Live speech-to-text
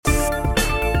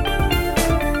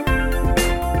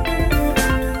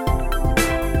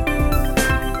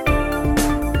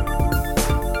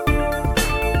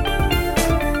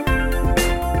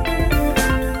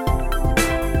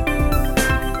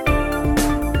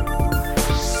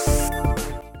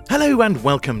Hello and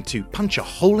welcome to Punch a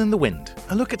Hole in the Wind,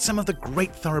 a look at some of the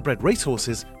great thoroughbred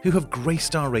racehorses who have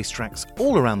graced our racetracks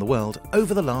all around the world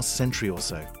over the last century or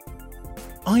so.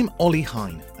 I'm Ollie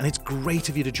Hine, and it's great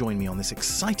of you to join me on this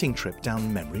exciting trip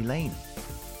down memory lane.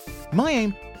 My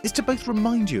aim is to both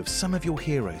remind you of some of your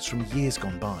heroes from years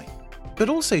gone by, but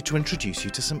also to introduce you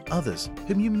to some others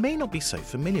whom you may not be so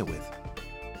familiar with.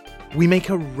 We make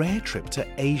a rare trip to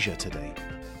Asia today,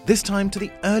 this time to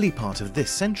the early part of this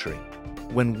century,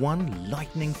 when one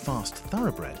lightning-fast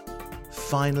thoroughbred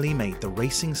finally made the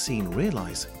racing scene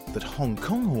realise that Hong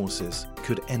Kong horses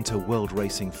could enter world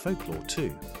racing folklore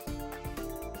too.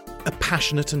 A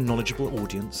passionate and knowledgeable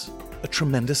audience, a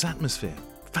tremendous atmosphere,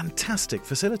 fantastic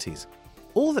facilities.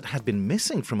 All that had been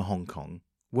missing from Hong Kong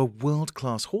were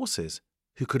world-class horses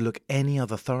who could look any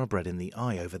other thoroughbred in the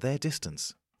eye over their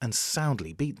distance and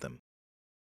soundly beat them.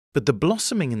 But the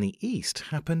blossoming in the East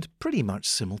happened pretty much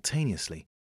simultaneously.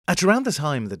 At around the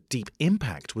time that Deep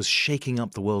Impact was shaking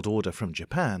up the world order from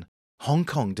Japan, Hong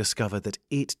Kong discovered that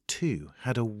it too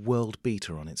had a world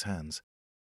beater on its hands.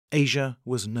 Asia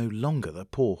was no longer the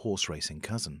poor horse racing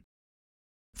cousin.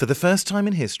 For the first time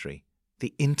in history,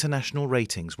 the international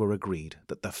ratings were agreed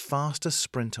that the fastest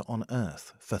sprinter on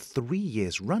earth for 3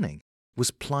 years running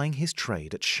was plying his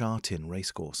trade at Sha Tin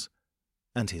Racecourse,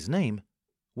 and his name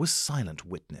was Silent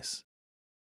Witness.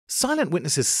 Silent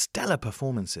Witness's stellar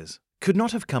performances could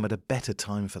not have come at a better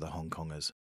time for the Hong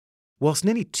Kongers. Whilst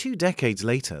nearly 2 decades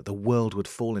later the world would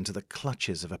fall into the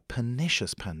clutches of a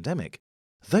pernicious pandemic,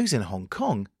 those in Hong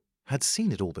Kong had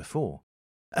seen it all before.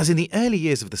 As in the early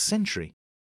years of the century,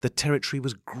 the territory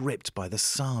was gripped by the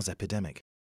SARS epidemic,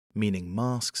 meaning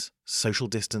masks, social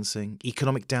distancing,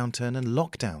 economic downturn and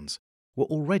lockdowns were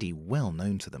already well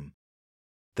known to them.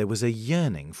 There was a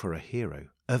yearning for a hero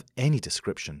of any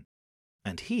description,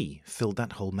 and he filled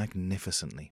that hole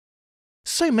magnificently.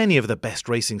 So many of the best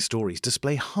racing stories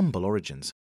display humble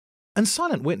origins, and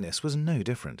Silent Witness was no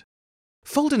different.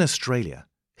 Foaled in Australia,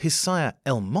 his sire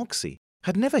El Moxie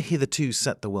had never hitherto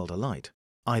set the world alight,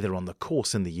 either on the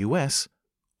course in the US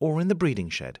or in the breeding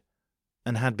shed,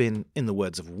 and had been, in the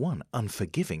words of one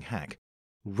unforgiving hack,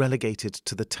 relegated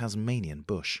to the Tasmanian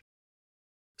bush.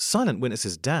 Silent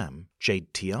Witness's dam,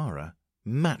 Jade Tiara,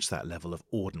 matched that level of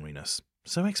ordinariness,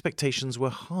 so expectations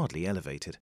were hardly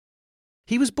elevated.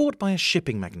 He was bought by a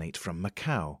shipping magnate from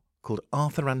Macau called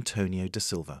Arthur Antonio da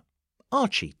Silva,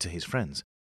 Archie to his friends,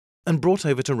 and brought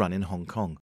over to run in Hong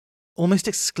Kong, almost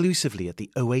exclusively at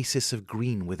the oasis of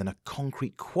green within a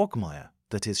concrete quagmire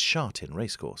that is Sha Tin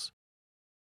Racecourse.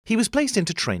 He was placed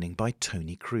into training by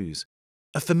Tony Cruz,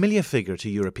 a familiar figure to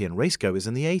European racegoers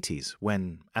in the 80s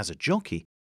when, as a jockey,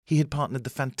 he had partnered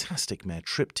the fantastic mare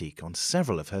Triptyque on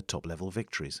several of her top-level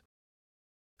victories.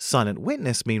 Silent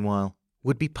Witness, meanwhile,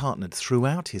 would be partnered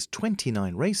throughout his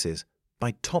 29 races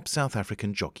by top South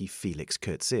African jockey Felix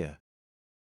Coetzee.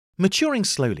 Maturing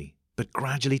slowly, but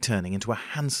gradually turning into a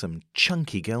handsome,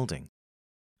 chunky gelding,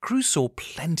 Cruz saw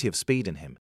plenty of speed in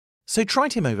him, so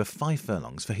tried him over 5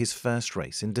 furlongs for his first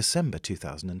race in December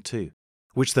 2002,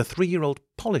 which the 3-year-old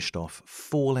polished off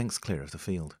 4 lengths clear of the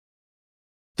field.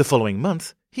 The following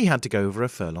month, he had to go over a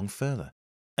furlong further,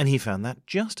 and he found that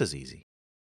just as easy.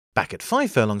 Back at 5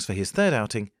 furlongs for his third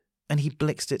outing, and he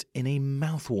blitzed it in a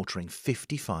mouth-watering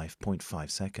 55.5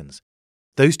 seconds.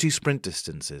 Those 2 sprint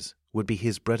distances would be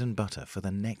his bread and butter for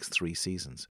the next 3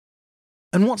 seasons.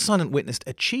 And what Silent Witness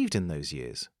achieved in those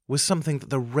years was something that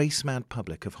the race-mad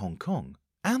public of Hong Kong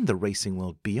and the racing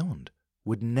world beyond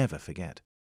would never forget.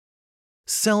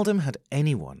 Seldom had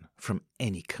anyone from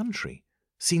any country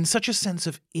seen such a sense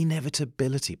of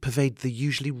inevitability pervade the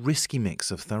usually risky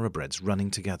mix of thoroughbreds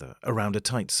running together around a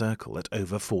tight circle at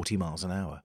over 40 miles an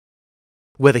hour.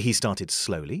 Whether he started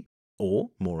slowly,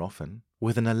 or, more often,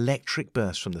 with an electric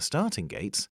burst from the starting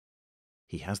gates,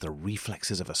 he has the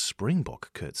reflexes of a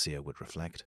springbok, Coetzee would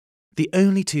reflect. The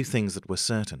only 2 things that were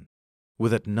certain were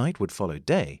that night would follow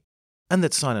day, and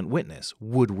that Silent Witness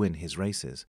would win his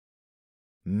races.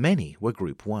 Many were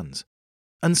Group 1s,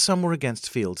 and some were against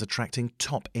fields attracting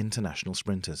top international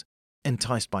sprinters,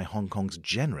 enticed by Hong Kong's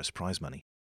generous prize money,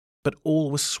 but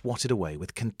all were swatted away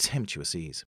with contemptuous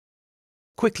ease.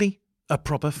 Quickly, a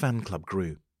proper fan club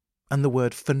grew, and the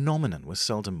word phenomenon was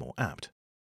seldom more apt.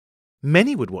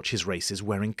 Many would watch his races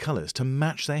wearing colours to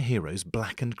match their heroes'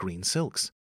 black and green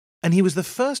silks, and he was the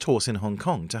first horse in Hong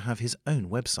Kong to have his own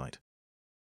website.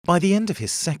 By the end of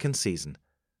his 2nd season,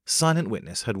 Silent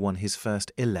Witness had won his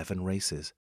first 11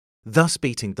 races, thus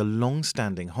beating the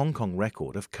long-standing Hong Kong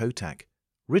record of Kotak,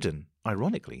 ridden,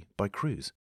 ironically, by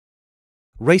Cruz.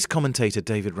 Race commentator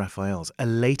David Raphael's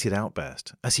elated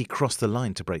outburst as he crossed the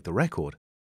line to break the record,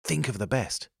 "Think of the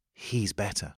best, he's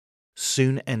better,"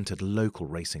 soon entered local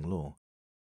racing law.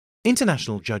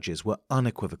 International judges were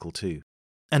unequivocal too,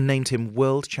 and named him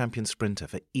world champion sprinter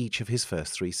for each of his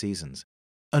first 3 seasons,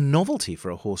 a novelty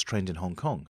for a horse trained in Hong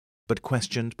Kong, but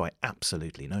questioned by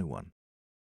absolutely no one.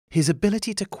 His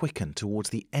ability to quicken towards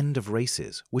the end of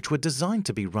races, which were designed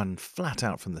to be run flat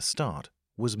out from the start,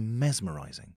 was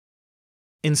mesmerising.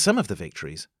 In some of the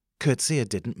victories, Coetzee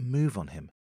didn't move on him.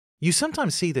 You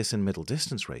sometimes see this in middle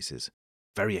distance races,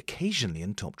 very occasionally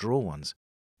in top draw ones,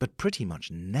 but pretty much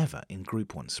never in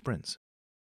Group 1 sprints.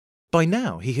 By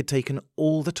now, he had taken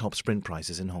all the top sprint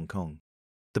prizes in Hong Kong: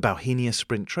 the Bauhinia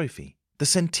Sprint Trophy, the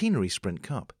Centenary Sprint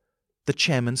Cup, the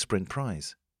Chairman's Sprint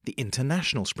Prize, the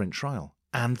International Sprint Trial,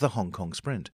 and the Hong Kong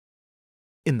Sprint.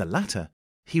 In the latter,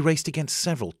 he raced against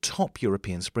several top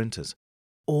European sprinters,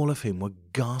 all of whom were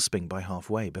gasping by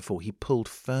halfway before he pulled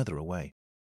further away.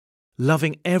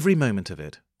 Loving every moment of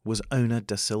it was Ona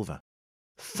da Silva,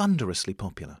 thunderously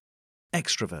popular,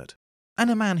 extrovert, and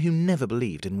a man who never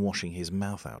believed in washing his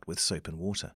mouth out with soap and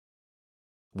water.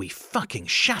 "We fucking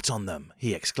shat on them,"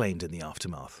 he exclaimed in the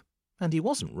aftermath, and he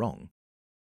wasn't wrong.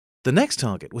 The next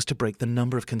target was to break the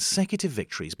number of consecutive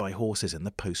victories by horses in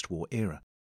the post-war era,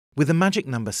 with the magic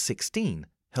number 16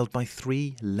 held by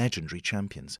 3 legendary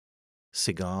champions: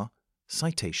 Cigar,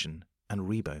 Citation, and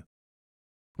Rebo.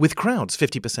 With crowds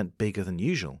 50% bigger than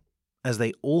usual, as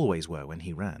they always were when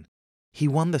he ran, he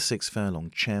won the 6-furlong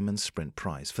Chairman's Sprint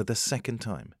Prize for the second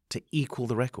time to equal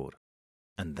the record.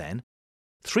 And then,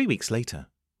 3 weeks later,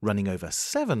 running over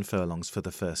 7 furlongs for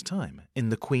the first time in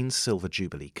the Queen's Silver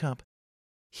Jubilee Cup,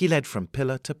 he led from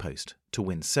pillar to post to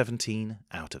win 17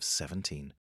 out of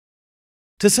 17.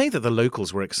 To say that the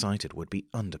locals were excited would be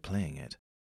underplaying it.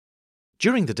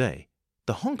 During the day,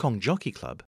 the Hong Kong Jockey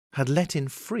Club had let in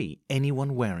free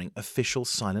anyone wearing official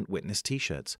Silent Witness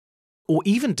t-shirts, or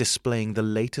even displaying the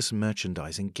latest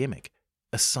merchandising gimmick,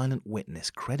 a Silent Witness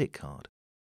credit card.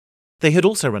 They had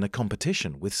also run a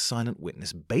competition with Silent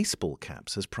Witness baseball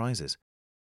caps as prizes,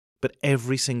 but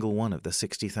every single one of the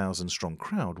 60,000-strong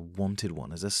crowd wanted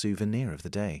one as a souvenir of the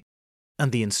day,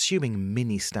 and the ensuing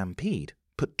mini-stampede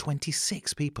put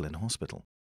 26 people in hospital.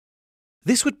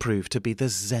 This would prove to be the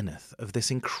zenith of this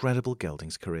incredible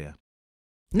gelding's career.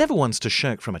 Never once to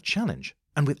shirk from a challenge,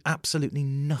 and with absolutely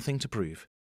nothing to prove,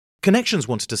 Connections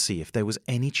wanted to see if there was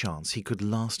any chance he could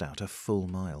last out a full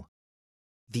mile.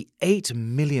 The $8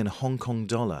 million Hong Kong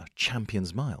dollar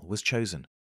Champions Mile was chosen,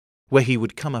 where he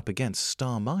would come up against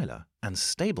star miler and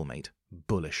stablemate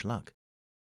Bullish Luck.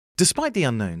 Despite the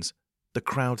unknowns, the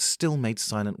crowd still made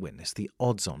Silent Witness the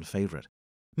odds-on favourite,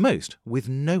 most with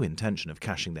no intention of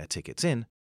cashing their tickets in,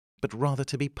 but rather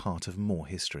to be part of more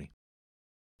history.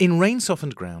 In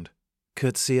rain-softened ground,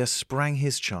 Coetzee sprang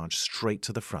his charge straight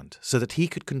to the front so that he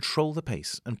could control the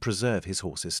pace and preserve his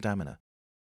horse's stamina.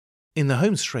 In the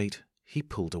home straight, he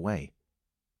pulled away,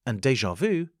 and Déjà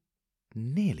Vu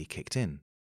nearly kicked in.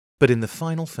 But in the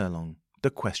final furlong, the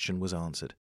question was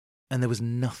answered, and there was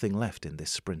nothing left in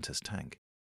this sprinter's tank.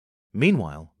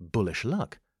 Meanwhile, Bullish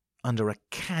Luck, under a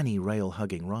canny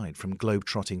rail-hugging ride from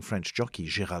globe-trotting French jockey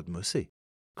Gérald Mousset,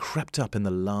 crept up in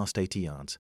the last 80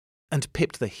 yards and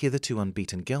pipped the hitherto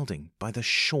unbeaten gelding by the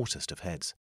shortest of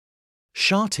heads.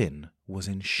 Sha Tin was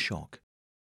in shock.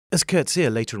 As Coetzee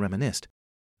later reminisced,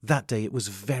 that day it was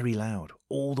very loud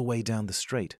all the way down the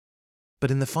straight,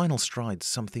 but in the final stride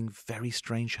something very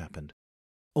strange happened.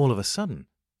 All of a sudden,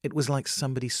 it was like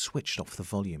somebody switched off the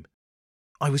volume.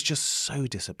 I was just so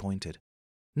disappointed,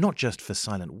 not just for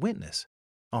Silent Witness,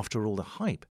 after all the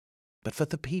hype, but for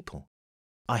the people.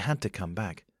 I had to come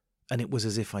back, and it was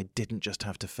as if I didn't just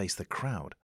have to face the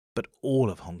crowd, but all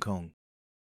of Hong Kong.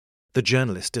 The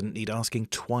journalist didn't need asking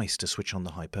twice to switch on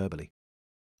the hyperbole.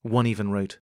 One even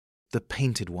wrote, "The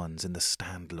painted ones in the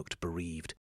stand looked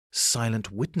bereaved,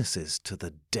 silent witnesses to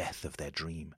the death of their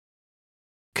dream."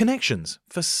 Connections,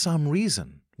 for some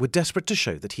reason, were desperate to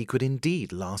show that he could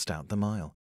indeed last out the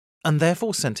mile, and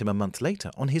therefore sent him a month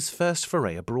later on his first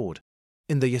foray abroad,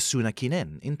 in the Yasuna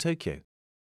Kinen in Tokyo.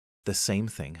 The same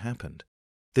thing happened,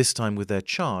 this time with their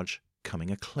charge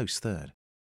coming a close third.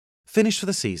 Finished for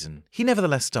the season, he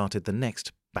nevertheless started the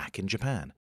next back in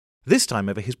Japan, this time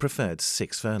over his preferred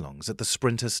 6 furlongs at the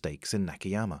Sprinter Stakes in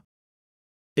Nakayama.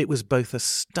 It was both a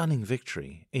stunning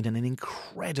victory in an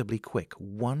incredibly quick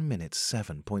 1 minute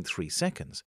 7.3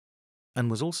 seconds,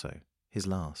 and was also his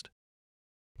last.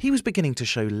 He was beginning to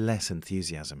show less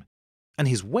enthusiasm, and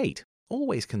his weight,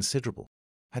 always considerable,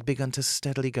 had begun to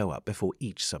steadily go up before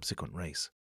each subsequent race.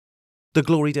 The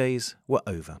glory days were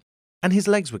over, and his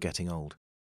legs were getting old,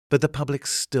 but the public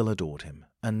still adored him,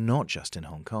 and not just in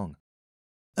Hong Kong.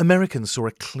 Americans saw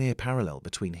a clear parallel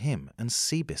between him and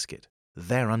Seabiscuit,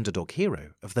 their underdog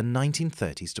hero of the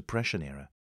 1930s Depression era.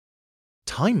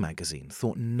 Time magazine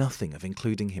thought nothing of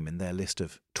including him in their list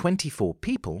of 24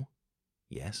 people,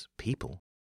 yes, people,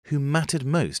 who mattered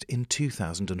most in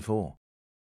 2004.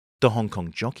 The Hong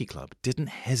Kong Jockey Club didn't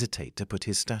hesitate to put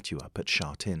his statue up at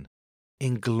Sha Tin,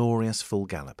 in glorious full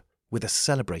gallop, with a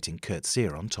celebrating Kurt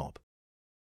Sear on top.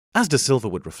 As De Silva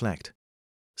would reflect,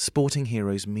 sporting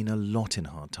heroes mean a lot in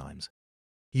hard times.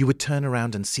 You would turn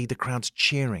around and see the crowds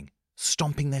cheering,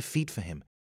 stomping their feet for him,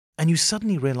 and you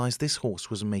suddenly realize this horse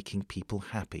was making people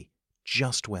happy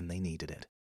just when they needed it.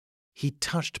 He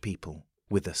touched people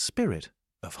with the spirit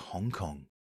of Hong Kong.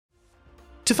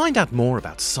 To find out more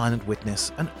about Silent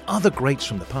Witness and other greats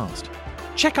from the past,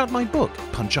 check out my book,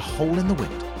 Punch a Hole in the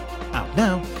Wind, out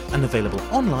now and available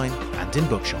online and in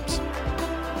bookshops.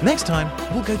 Next time,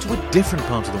 we'll go to a different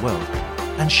part of the world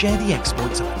and share the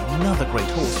exploits of another great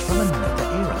horse from another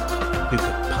era who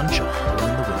could punch a hole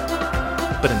in the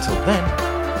wind. But until then,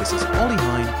 this is Ollie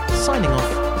Hine signing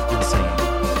off and saying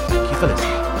thank you for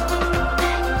listening.